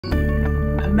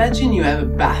Imagine you have a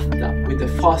bathtub with the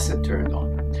faucet turned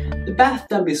on. The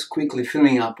bathtub is quickly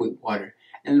filling up with water,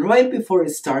 and right before it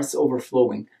starts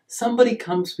overflowing, somebody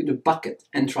comes with a bucket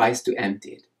and tries to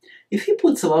empty it. If he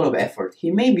puts a lot of effort,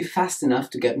 he may be fast enough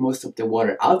to get most of the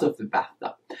water out of the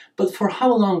bathtub, but for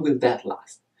how long will that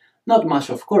last? Not much,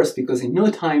 of course, because in no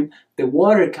time, the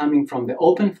water coming from the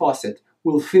open faucet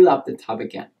will fill up the tub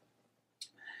again.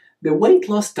 The weight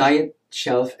loss diet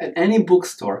shelf at any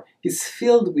bookstore is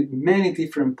filled with many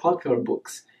different popular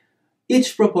books,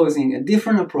 each proposing a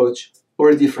different approach or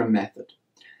a different method.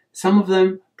 Some of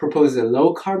them propose a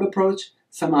low-carb approach,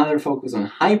 some others focus on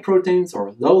high proteins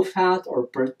or low fat or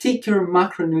particular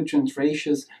macronutrient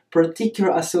ratios,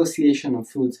 particular association of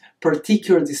foods,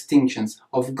 particular distinctions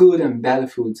of good and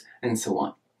bad foods, and so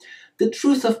on. The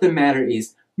truth of the matter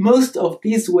is, most of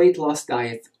these weight loss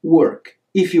diets work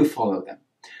if you follow them.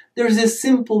 There's a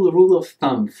simple rule of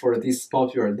thumb for these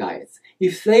popular diets.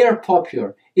 If they are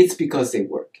popular, it's because they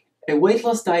work. A weight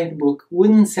loss diet book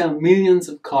wouldn't sell millions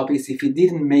of copies if it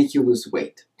didn't make you lose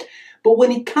weight. But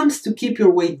when it comes to keep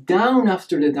your weight down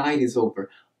after the diet is over,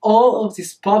 all of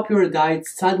these popular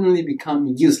diets suddenly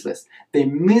become useless. They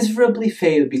miserably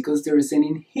fail because there is an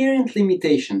inherent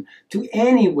limitation to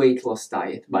any weight loss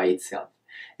diet by itself.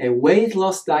 A weight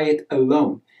loss diet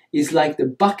alone is like the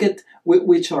bucket with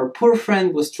which our poor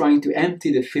friend was trying to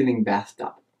empty the filling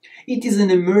bathtub. It is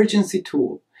an emergency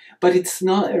tool, but it's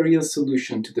not a real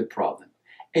solution to the problem.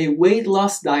 A weight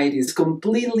loss diet is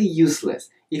completely useless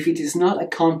if it is not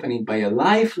accompanied by a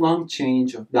lifelong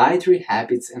change of dietary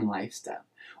habits and lifestyle.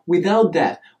 Without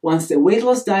that, once the weight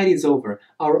loss diet is over,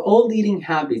 our old eating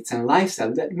habits and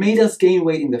lifestyle that made us gain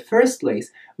weight in the first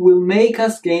place will make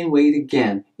us gain weight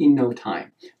again in no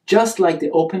time, just like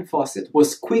the open faucet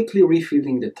was quickly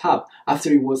refilling the tub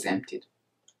after it was emptied.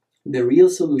 The real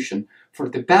solution for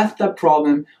the bathtub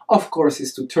problem, of course,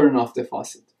 is to turn off the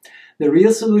faucet. The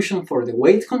real solution for the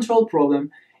weight control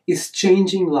problem is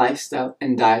changing lifestyle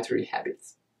and dietary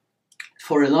habits.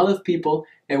 For a lot of people,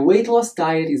 a weight loss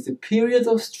diet is a period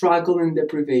of struggle and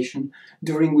deprivation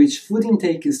during which food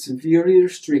intake is severely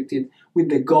restricted with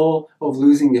the goal of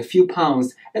losing a few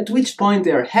pounds, at which point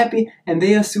they are happy and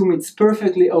they assume it's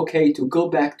perfectly okay to go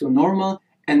back to normal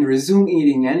and resume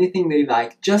eating anything they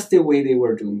like just the way they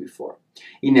were doing before.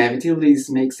 Inevitably, this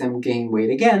makes them gain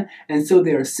weight again, and so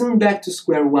they are soon back to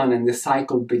square one and the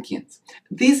cycle begins.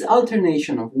 This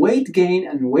alternation of weight gain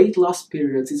and weight loss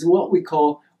periods is what we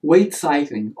call weight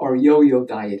cycling or yo-yo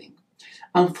dieting.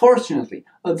 Unfortunately,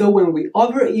 although when we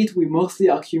overeat we mostly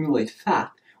accumulate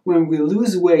fat, when we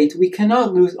lose weight we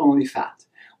cannot lose only fat.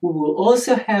 We will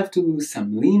also have to lose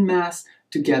some lean mass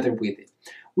together with it,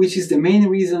 which is the main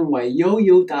reason why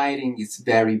yo-yo dieting is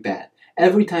very bad.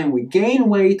 Every time we gain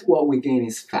weight, what we gain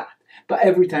is fat. But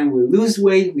every time we lose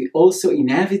weight, we also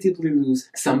inevitably lose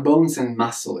some bones and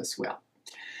muscle as well.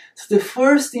 So the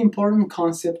first important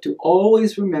concept to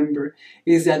always remember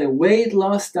is that a weight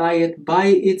loss diet by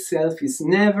itself is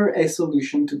never a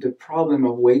solution to the problem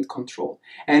of weight control,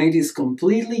 and it is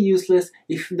completely useless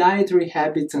if dietary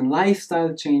habits and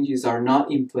lifestyle changes are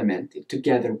not implemented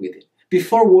together with it.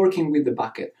 Before working with the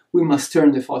bucket, we must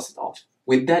turn the faucet off.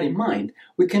 With that in mind,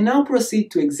 we can now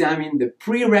proceed to examine the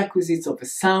prerequisites of a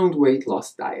sound weight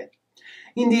loss diet.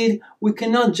 Indeed, we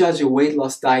cannot judge a weight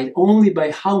loss diet only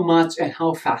by how much and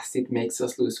how fast it makes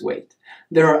us lose weight.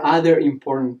 There are other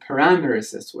important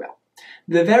parameters as well.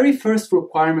 The very first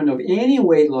requirement of any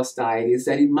weight loss diet is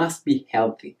that it must be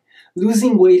healthy.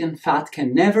 Losing weight and fat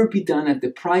can never be done at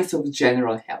the price of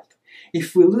general health.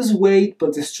 If we lose weight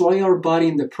but destroy our body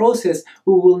in the process,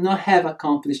 we will not have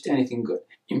accomplished anything good.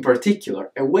 In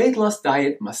particular, a weight loss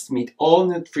diet must meet all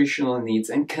nutritional needs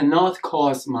and cannot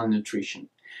cause malnutrition.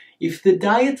 If the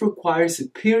diet requires a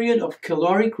period of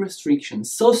caloric restriction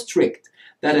so strict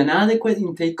that an adequate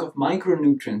intake of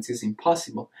micronutrients is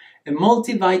impossible, a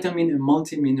multivitamin and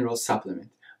multimineral supplement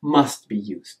must be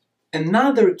used.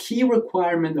 Another key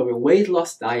requirement of a weight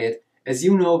loss diet, as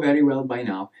you know very well by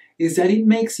now, is that it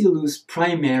makes you lose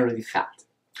primarily fat.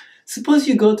 Suppose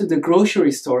you go to the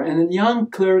grocery store and a young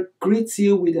clerk greets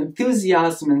you with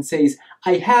enthusiasm and says,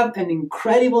 "I have an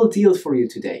incredible deal for you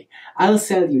today. I'll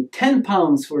sell you 10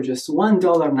 pounds for just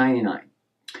 $1.99.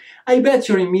 I bet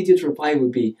your immediate reply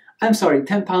would be, "I'm sorry,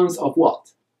 10 pounds of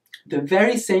what?" The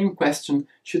very same question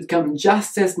should come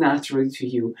just as naturally to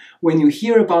you when you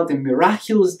hear about the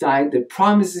miraculous diet that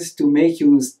promises to make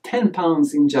you lose 10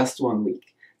 pounds in just 1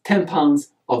 week. 10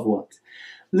 pounds of what?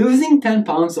 Losing 10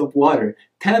 pounds of water,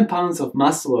 10 pounds of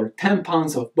muscle, or 10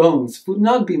 pounds of bones would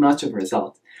not be much of a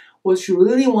result. What you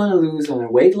really want to lose on a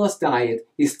weight loss diet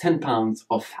is 10 pounds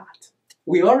of fat.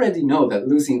 We already know that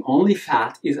losing only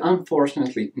fat is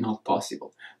unfortunately not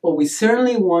possible, but we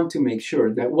certainly want to make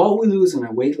sure that what we lose on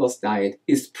a weight loss diet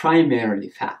is primarily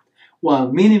fat,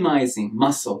 while minimizing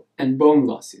muscle and bone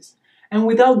losses, and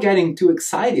without getting too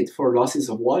excited for losses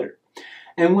of water.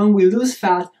 And when we lose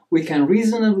fat, we can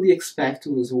reasonably expect to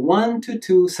lose 1 to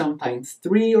 2, sometimes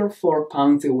 3 or 4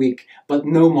 pounds a week, but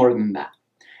no more than that.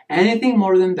 Anything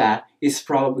more than that is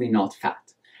probably not fat.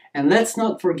 And let's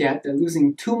not forget that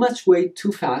losing too much weight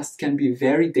too fast can be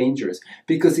very dangerous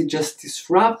because it just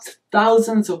disrupts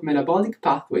thousands of metabolic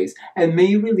pathways and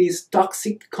may release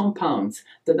toxic compounds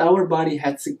that our body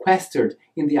had sequestered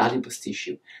in the adipose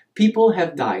tissue. People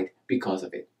have died because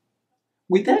of it.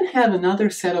 We then have another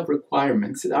set of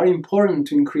requirements that are important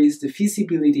to increase the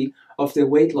feasibility of the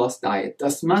weight loss diet,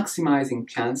 thus maximizing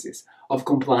chances of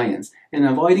compliance and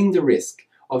avoiding the risk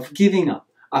of giving up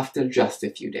after just a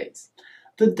few days.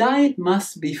 The diet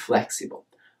must be flexible.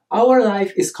 Our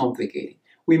life is complicated.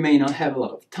 We may not have a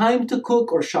lot of time to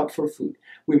cook or shop for food.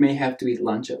 We may have to eat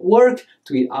lunch at work,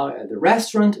 to eat out at the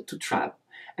restaurant, to travel.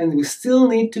 And we still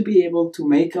need to be able to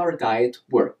make our diet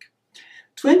work.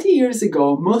 20 years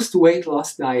ago, most weight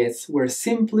loss diets were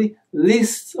simply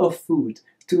lists of food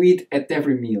to eat at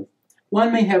every meal.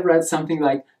 One may have read something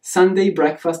like Sunday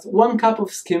breakfast, 1 cup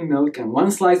of skim milk and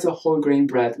 1 slice of whole grain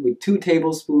bread with 2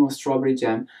 tablespoons of strawberry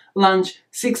jam. Lunch,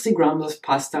 60 grams of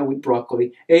pasta with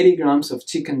broccoli, 80 grams of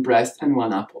chicken breast and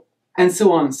 1 apple. And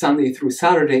so on Sunday through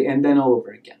Saturday and then all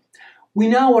over again. We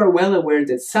now are well aware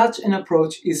that such an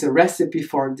approach is a recipe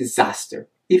for disaster.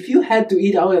 If you had to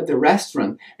eat out at the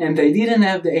restaurant and they didn't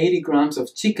have the 80 grams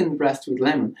of chicken breast with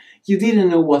lemon, you didn't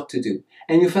know what to do.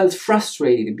 And you felt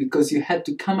frustrated because you had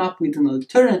to come up with an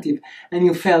alternative and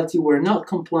you felt you were not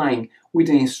complying with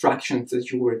the instructions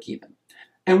that you were given.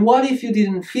 And what if you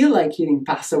didn't feel like eating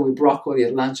pasta with broccoli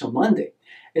at lunch on Monday?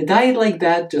 A diet like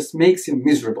that just makes you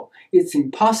miserable. It's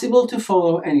impossible to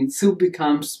follow and it soon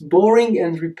becomes boring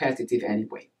and repetitive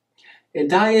anyway. A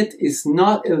diet is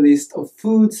not a list of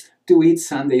foods to eat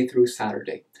Sunday through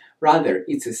Saturday. Rather,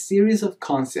 it's a series of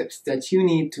concepts that you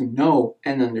need to know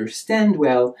and understand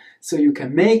well so you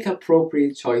can make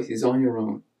appropriate choices on your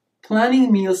own.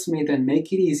 Planning meals may then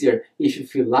make it easier if you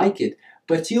feel like it,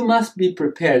 but you must be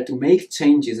prepared to make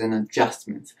changes and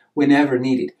adjustments whenever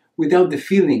needed without the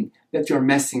feeling that you're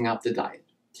messing up the diet.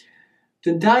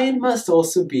 The diet must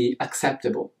also be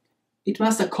acceptable. It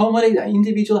must accommodate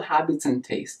individual habits and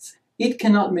tastes. It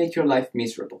cannot make your life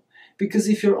miserable. Because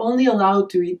if you're only allowed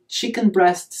to eat chicken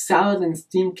breast, salad and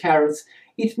steamed carrots,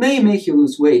 it may make you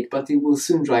lose weight, but it will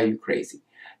soon drive you crazy.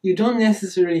 You don't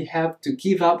necessarily have to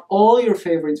give up all your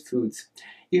favorite foods.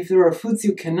 If there are foods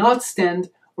you cannot stand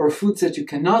or foods that you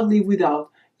cannot live without,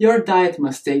 your diet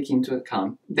must take into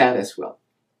account that as well.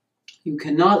 You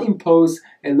cannot impose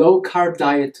a low-carb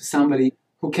diet to somebody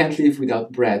who can't live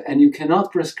without bread, and you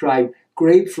cannot prescribe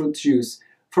grapefruit juice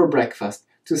for breakfast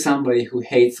to somebody who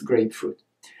hates grapefruit.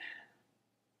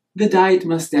 The diet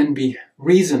must then be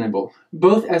reasonable,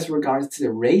 both as regards to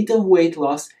the rate of weight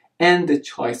loss and the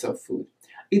choice of food.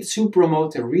 It should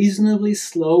promote a reasonably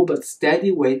slow but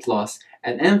steady weight loss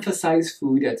and emphasize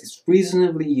food that is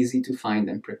reasonably easy to find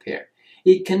and prepare.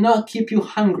 It cannot keep you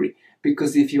hungry,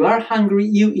 because if you are hungry,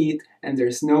 you eat and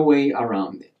there's no way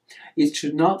around it. It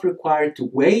should not require to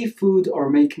weigh food or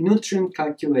make nutrient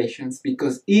calculations,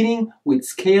 because eating with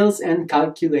scales and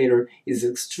calculator is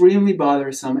extremely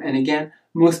bothersome, and again,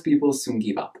 most people soon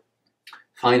give up.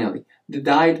 Finally, the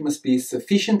diet must be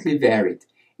sufficiently varied.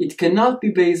 It cannot be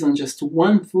based on just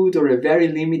one food or a very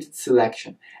limited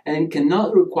selection, and it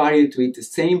cannot require you to eat the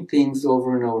same things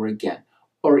over and over again,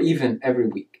 or even every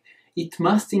week. It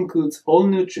must include all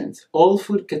nutrients, all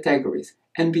food categories,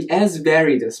 and be as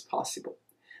varied as possible.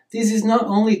 This is not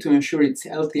only to ensure it's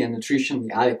healthy and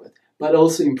nutritionally adequate, but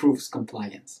also improves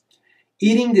compliance.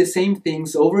 Eating the same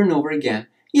things over and over again,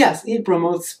 yes, it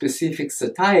promotes specific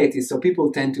satiety, so people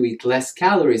tend to eat less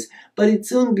calories, but it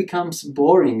soon becomes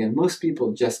boring and most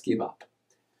people just give up.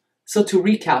 So to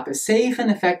recap, a safe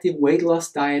and effective weight loss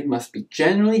diet must be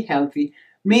generally healthy,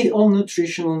 meet all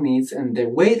nutritional needs, and the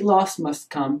weight loss must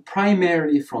come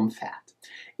primarily from fat.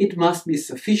 It must be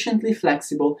sufficiently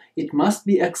flexible, it must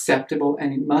be acceptable,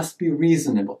 and it must be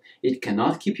reasonable. It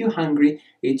cannot keep you hungry,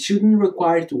 it shouldn't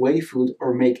require to weigh food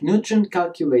or make nutrient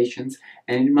calculations,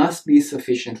 and it must be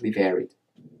sufficiently varied.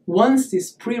 Once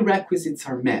these prerequisites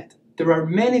are met, there are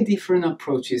many different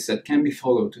approaches that can be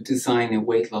followed to design a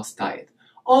weight loss diet.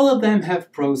 All of them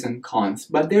have pros and cons,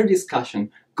 but their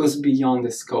discussion goes beyond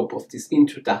the scope of this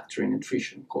introductory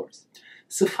nutrition course.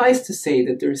 Suffice to say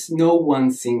that there is no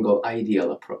one single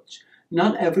ideal approach.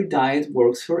 Not every diet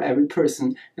works for every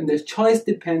person, and the choice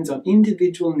depends on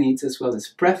individual needs as well as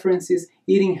preferences,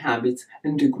 eating habits,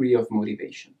 and degree of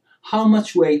motivation. How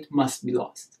much weight must be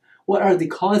lost? What are the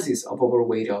causes of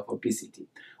overweight or obesity?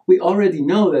 We already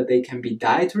know that they can be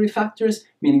dietary factors,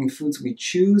 meaning foods we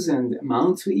choose and the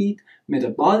amounts we eat,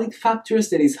 metabolic factors,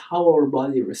 that is how our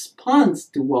body responds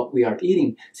to what we are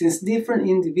eating, since different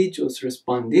individuals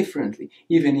respond differently,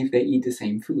 even if they eat the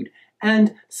same food,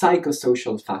 and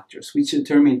psychosocial factors, which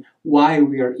determine why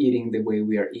we are eating the way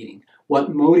we are eating,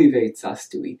 what motivates us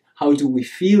to eat, how do we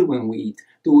feel when we eat,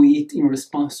 do we eat in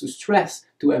response to stress,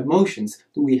 to emotions,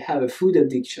 do we have a food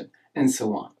addiction, and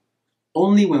so on.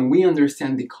 Only when we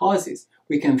understand the causes,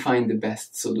 we can find the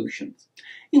best solutions.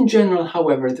 In general,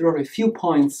 however, there are a few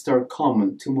points that are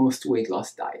common to most weight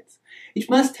loss diets. It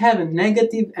must have a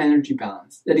negative energy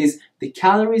balance. That is, the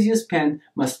calories you spend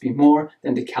must be more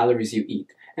than the calories you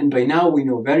eat. And by now we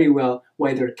know very well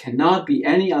why there cannot be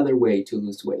any other way to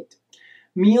lose weight.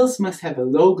 Meals must have a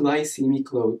low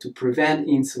glycemic load to prevent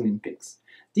insulin peaks.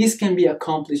 This can be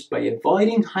accomplished by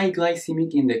avoiding high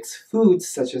glycemic index foods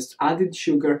such as added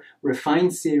sugar,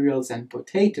 refined cereals, and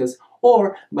potatoes,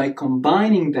 or by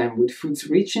combining them with foods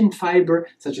rich in fiber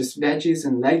such as veggies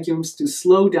and legumes to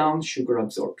slow down sugar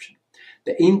absorption.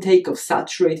 The intake of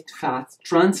saturated fats,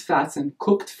 trans fats, and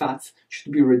cooked fats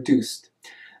should be reduced.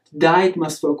 The diet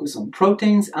must focus on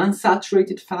proteins,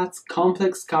 unsaturated fats,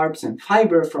 complex carbs, and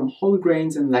fiber from whole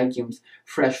grains and legumes,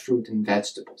 fresh fruit, and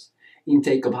vegetables.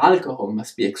 Intake of alcohol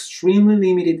must be extremely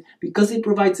limited because it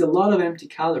provides a lot of empty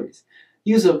calories.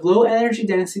 Use of low energy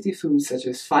density foods such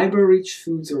as fiber-rich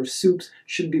foods or soups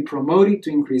should be promoted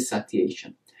to increase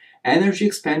satiation. Energy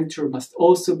expenditure must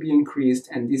also be increased,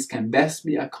 and this can best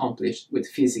be accomplished with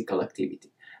physical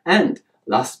activity. And,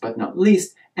 last but not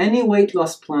least, any weight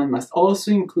loss plan must also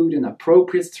include an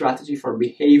appropriate strategy for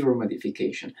behavior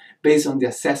modification based on the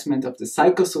assessment of the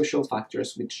psychosocial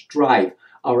factors which drive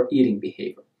our eating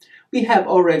behavior. We have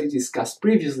already discussed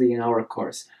previously in our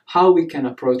course how we can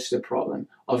approach the problem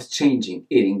of changing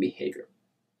eating behavior.